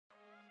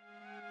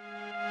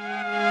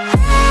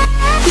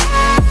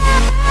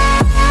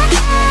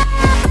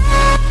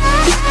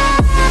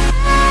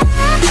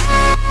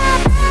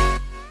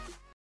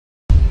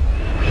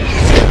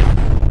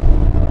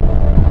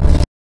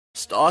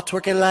all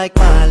twerking like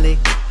Miley.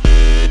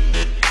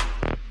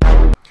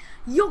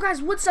 Yo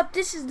guys, what's up?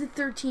 This is the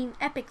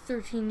Epic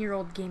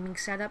 13-year-old gaming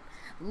setup.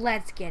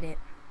 Let's get it.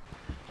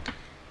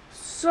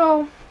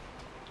 So,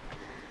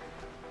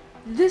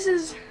 this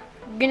is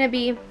gonna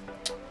be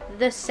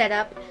the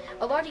setup.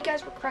 A lot of you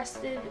guys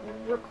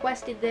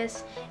requested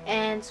this,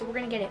 and so we're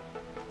gonna get it.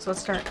 So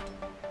let's start.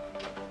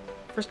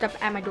 First up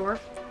at my door.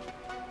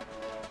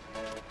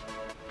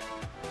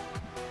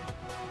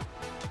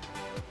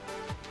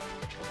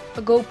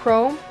 A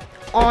GoPro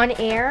on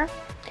air.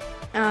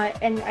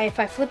 And if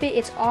I flip it,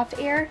 it's off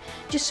air,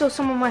 just so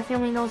some of my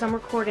family knows I'm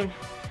recording.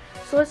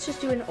 So let's just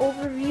do an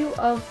overview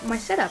of my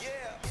setup.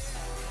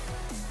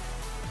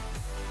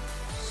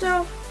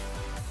 So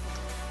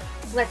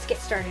let's get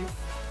started.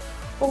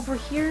 Over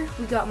here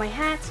we got my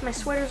hats, my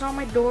sweaters on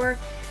my door,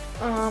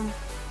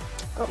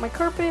 got my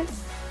carpet.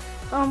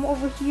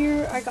 Over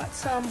here I got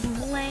some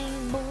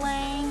bling,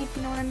 if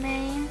you know what I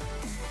mean.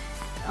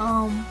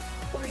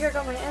 Over here I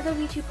got my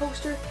LW2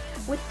 poster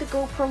with the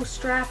GoPro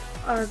strap,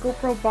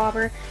 GoPro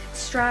bobber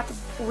strap,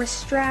 wrist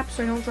strap,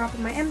 so I don't drop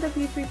in my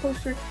MW3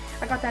 poster.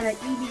 I got that at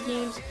EB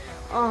Games.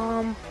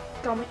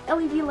 Got my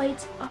LED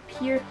lights up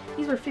here.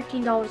 These were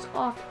 $15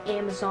 off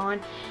Amazon.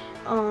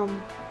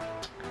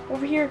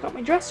 Over here I got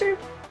my dresser.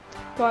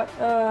 Got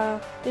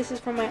this is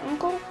from my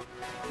uncle,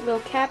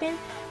 little cabin.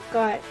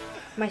 Got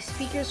my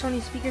speakers,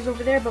 Sony speakers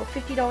over there, about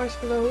 $50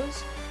 for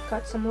those.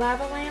 Got some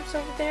lava lamps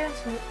over there,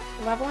 some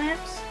lava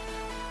lamps.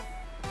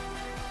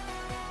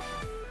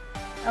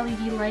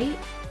 LED light.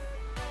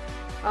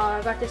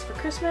 I got this for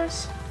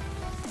Christmas.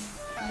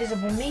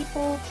 Visible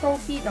maple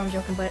trophy. No, I'm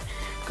joking, but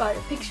got a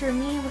picture of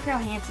me. Look how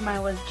handsome I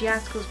was.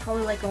 Jessica's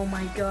probably like, oh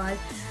my god.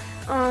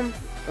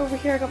 Over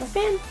here I got my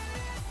fan.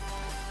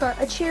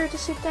 Got a chair to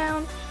sit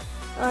down.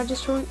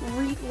 Just to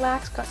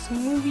relax. Got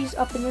some movies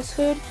up in this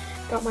hood.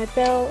 Got my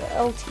Bell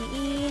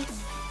LTE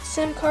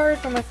SIM card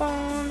for my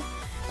phone.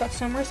 Got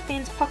some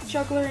wristbands, puck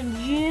juggler, and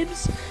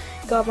jibs.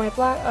 Got my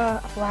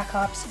Black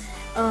Ops.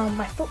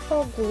 My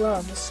football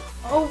gloves.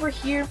 Over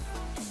here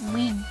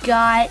we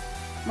got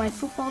my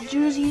football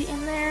jersey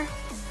in there,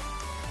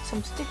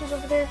 some stickers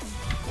over there,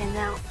 and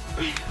now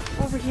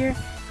over here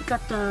we got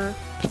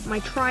my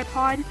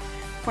tripod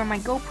for my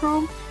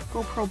GoPro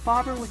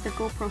bobber with the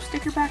GoPro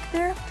sticker back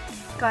there.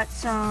 Got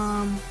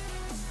some,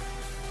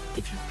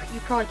 if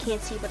you probably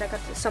can't see, but I got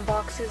some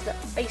boxes, the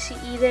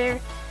ICE there,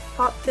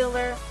 pop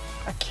filler,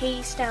 a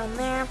case down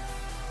there.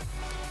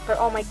 Got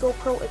all my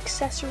GoPro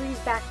accessories,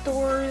 back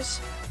doors.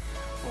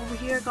 Over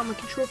here, I got my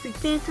Control Freak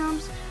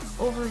Phantoms.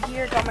 Over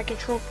here, I got my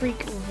Control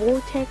Freak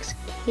Vortex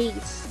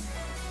case.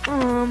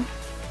 And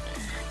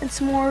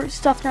some more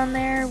stuff down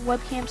there,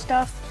 webcam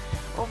stuff.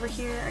 Over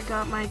here, I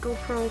got my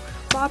GoPro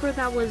bobber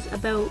that was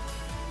about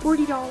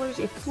 $40.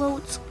 It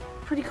floats.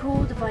 Pretty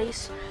cool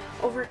device.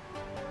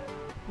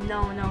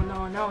 No,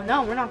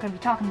 we're not gonna be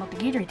talking about the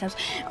Gatorade tubs.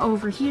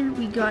 Over here,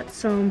 we got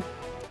some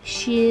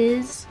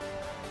shiz,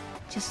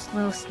 just a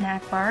little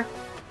snack bar.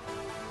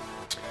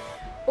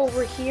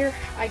 Over here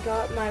I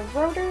got my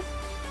router.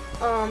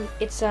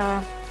 It's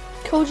a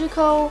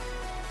Cogeco.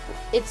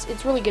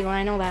 It's really good one,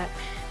 I know that.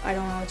 I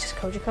don't know, it's just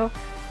Cogeco.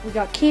 We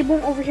got cable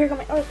over here, got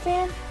my other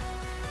fan.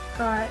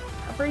 Got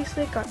a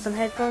bracelet, got some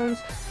headphones,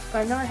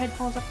 got another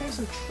headphones up there,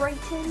 some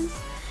Tritons.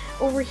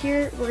 Over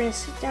here, we're gonna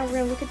sit down, we're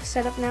gonna look at the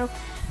setup now.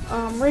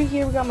 Right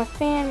here we got my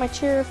fan, my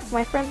chair, if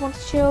my friend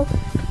wants to chill.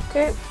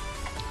 Okay.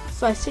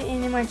 So I sit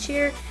in my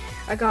chair.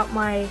 I got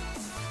my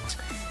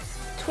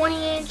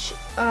 20-inch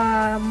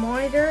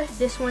monitor.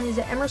 This one is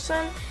an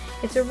Emerson.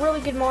 It's a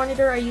really good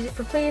monitor. I use it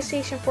for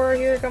PlayStation 4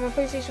 here. I got my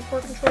PlayStation 4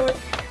 controller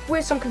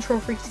with some Control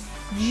Freaks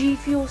G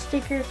Fuel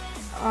sticker.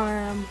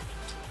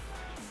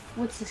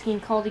 What's this game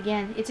called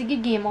again? It's a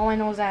good game. All I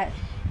know is that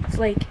it's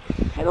like,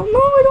 I don't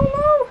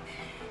know.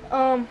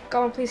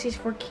 Got my PlayStation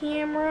 4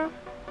 camera.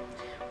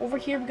 Over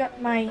here we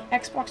got my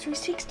Xbox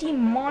 360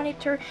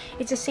 monitor.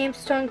 It's a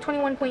Samsung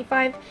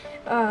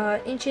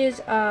 21.5 inches,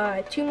 2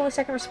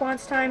 millisecond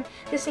response time.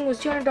 This thing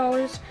was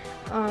 $200.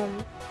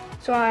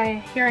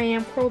 Here I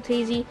am, Pro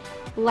Tazy,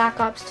 Black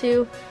Ops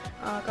 2.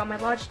 Got my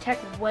Logitech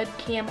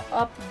webcam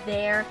up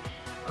there.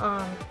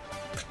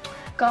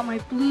 Got my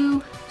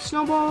blue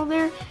snowball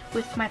there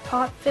with my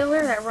pop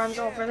filler that runs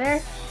over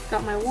there.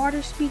 Got my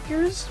water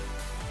speakers.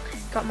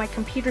 Got my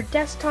computer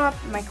desktop,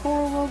 my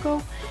Coral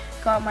logo.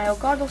 Got my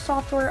Elgato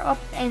software up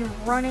and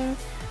running.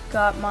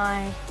 Got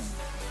my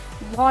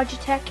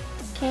Logitech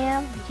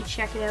cam. You can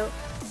check it out.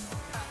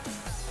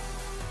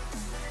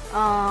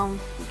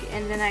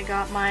 And then I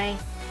got my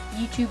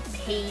YouTube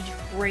page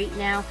right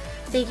now.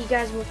 Thank you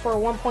guys for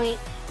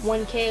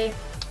 1.1K.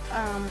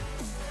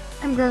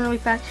 I'm growing really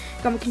fast.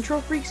 Got my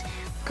Control Freaks.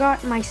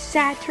 Got my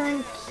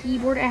Saturn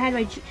keyboard. I had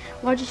my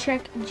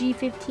Logitech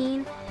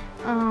G15.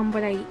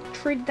 But I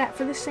traded that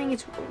for this thing.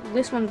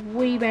 This one's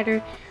way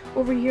better.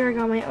 Over here I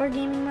got my other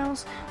gaming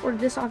mouse. Ordered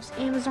this off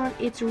Amazon.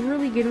 It's a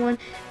really good one.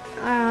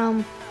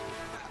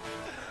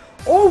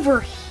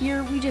 Over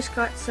here we just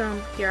got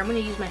some. Here, I'm gonna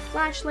use my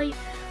flashlight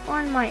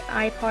on my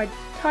iPod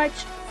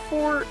Touch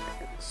for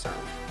some.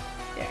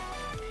 There.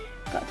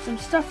 Got some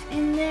stuff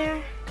in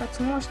there. Got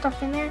some more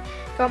stuff in there.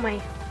 Got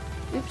my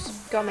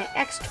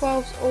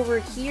X12s over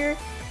here.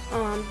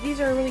 These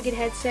are a really good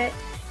headset.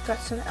 Got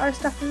some other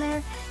stuff in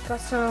there.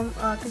 Got some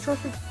control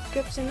freak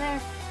grips in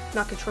there.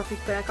 Not control freak,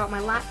 but I got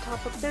my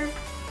laptop up there.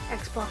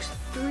 Xbox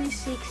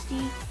 360.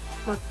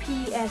 My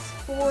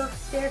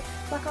PS4 there.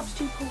 Black Ops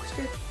 2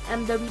 poster.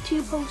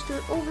 MW2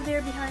 poster over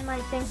there behind my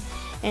thing.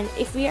 And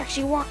if we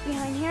actually walk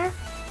behind here,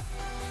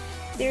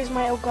 there's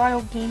my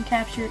Elgato Game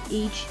Capture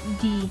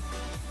HD.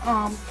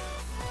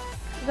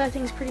 That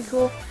thing's pretty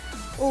cool.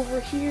 Over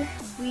here,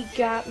 we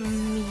got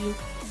me.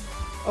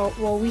 Oh,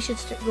 well, we should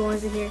go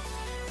into here.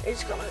 I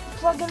just got my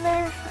plug in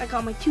there. I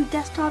got my 2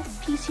 desktop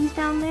PCs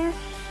down there.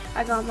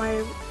 I got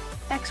my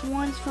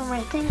X1s for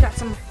my thing. Got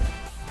some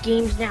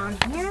games down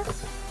here.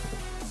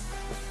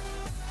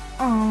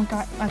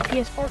 Got my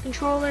PS4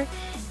 controller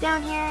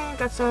down here.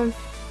 Got some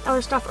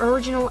other stuff.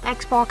 Original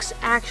Xbox.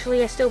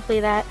 Actually, I still play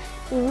that.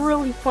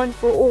 Really fun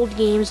for old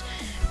games.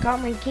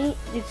 Got my game.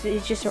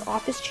 It's just an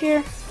office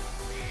chair.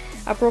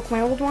 I broke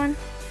my old one.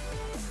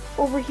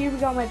 Over here, we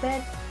got my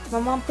bed. My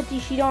mom put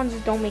these sheets on,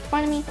 just don't make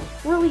fun of me.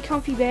 Really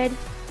comfy bed.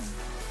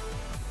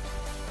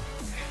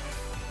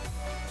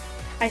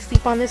 I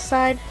sleep on this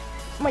side.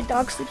 My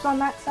dog sleeps on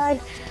that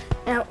side.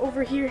 Now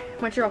over here,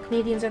 Montreal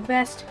Canadiens are the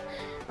best.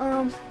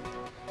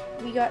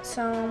 We got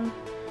some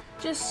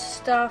just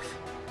stuff.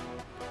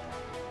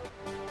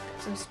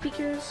 Got some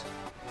speakers.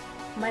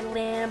 My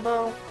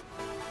Lambo.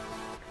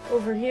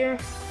 Over here,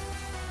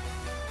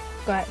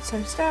 got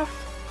some stuff.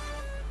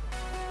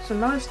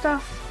 Some other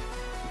stuff.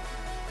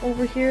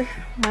 Over here,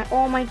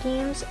 all my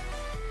games.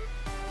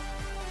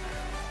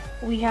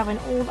 We have an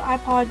old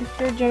iPod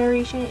 3rd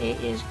generation.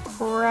 It is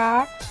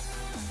cracked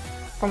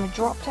from a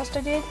drop test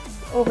I did.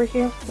 Over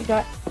here, we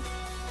got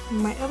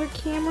my other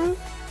camera.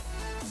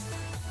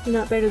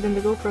 Not better than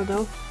the GoPro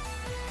though.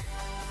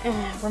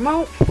 And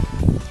remote.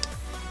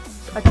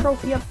 A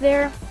trophy up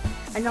there.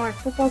 Another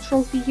football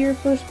trophy here.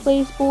 First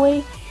place,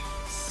 boy.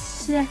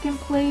 Second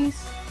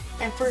place.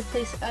 And first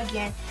place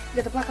again. We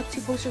got the Black Ops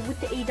 2 poster with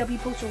the AW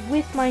poster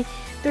with my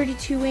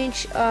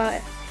 32-inch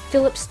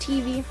Philips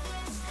TV.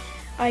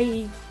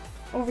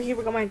 Over here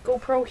we got my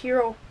GoPro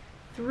Hero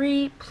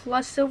 3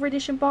 Plus Silver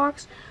Edition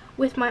box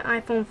with my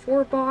iPhone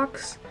 4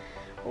 box.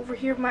 Over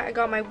here I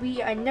got my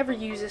Wii. I never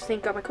use this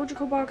thing. Got my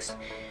Kojiko box.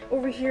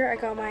 Over here I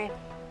got my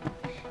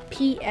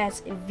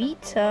PS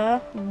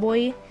Vita,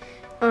 boy.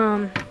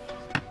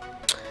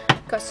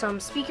 Got some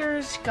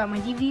speakers, got my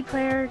DVD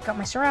player, got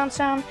my surround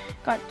sound,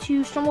 got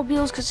 2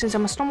 snowmobiles because since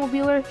I'm a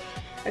snowmobiler,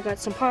 I got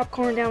some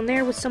popcorn down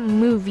there with some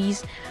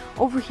movies.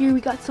 Over here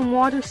we got some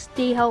water,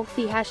 stay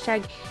healthy,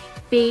 hashtag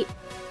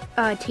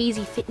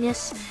Tazy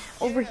Fitness.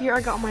 Over here I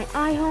got my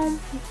iHome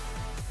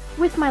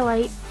with my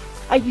light.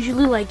 I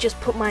usually just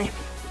put my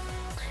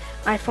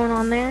iPhone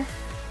on there.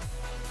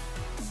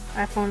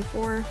 iPhone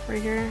 4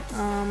 right here.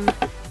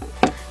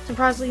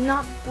 Surprisingly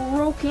not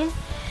broken.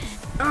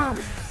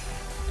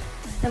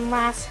 And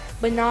last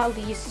but not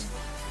least,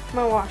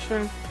 my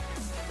washroom.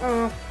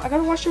 I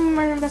got a washroom in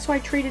my room, that's why I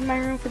traded my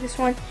room for this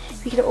one.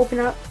 We could open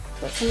up,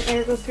 let some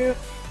air go through.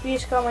 We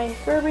just got my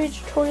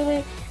garbage,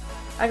 toilet.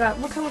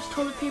 Look how much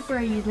toilet paper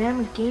I use, man.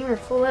 I'm a gamer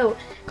full out.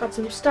 Got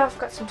some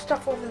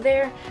stuff over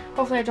there.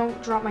 Hopefully I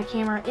don't drop my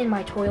camera in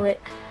my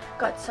toilet.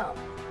 Got some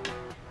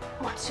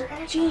Monster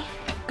Energy.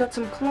 Got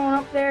some cologne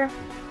up there.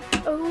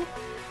 Oh,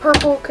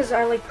 purple, because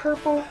I like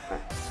purple.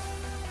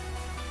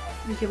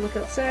 We can look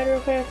outside real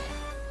quick.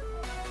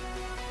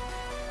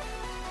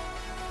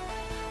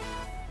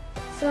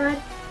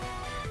 Side.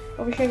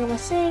 Over here I got my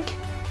sink.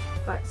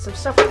 Got some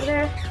stuff over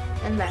there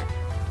and that.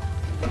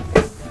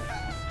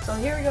 So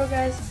here we go,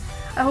 guys.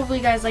 I hope you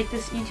guys like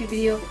this YouTube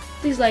video.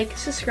 Please like,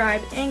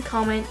 subscribe, and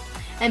comment.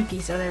 And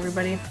peace out,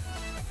 everybody.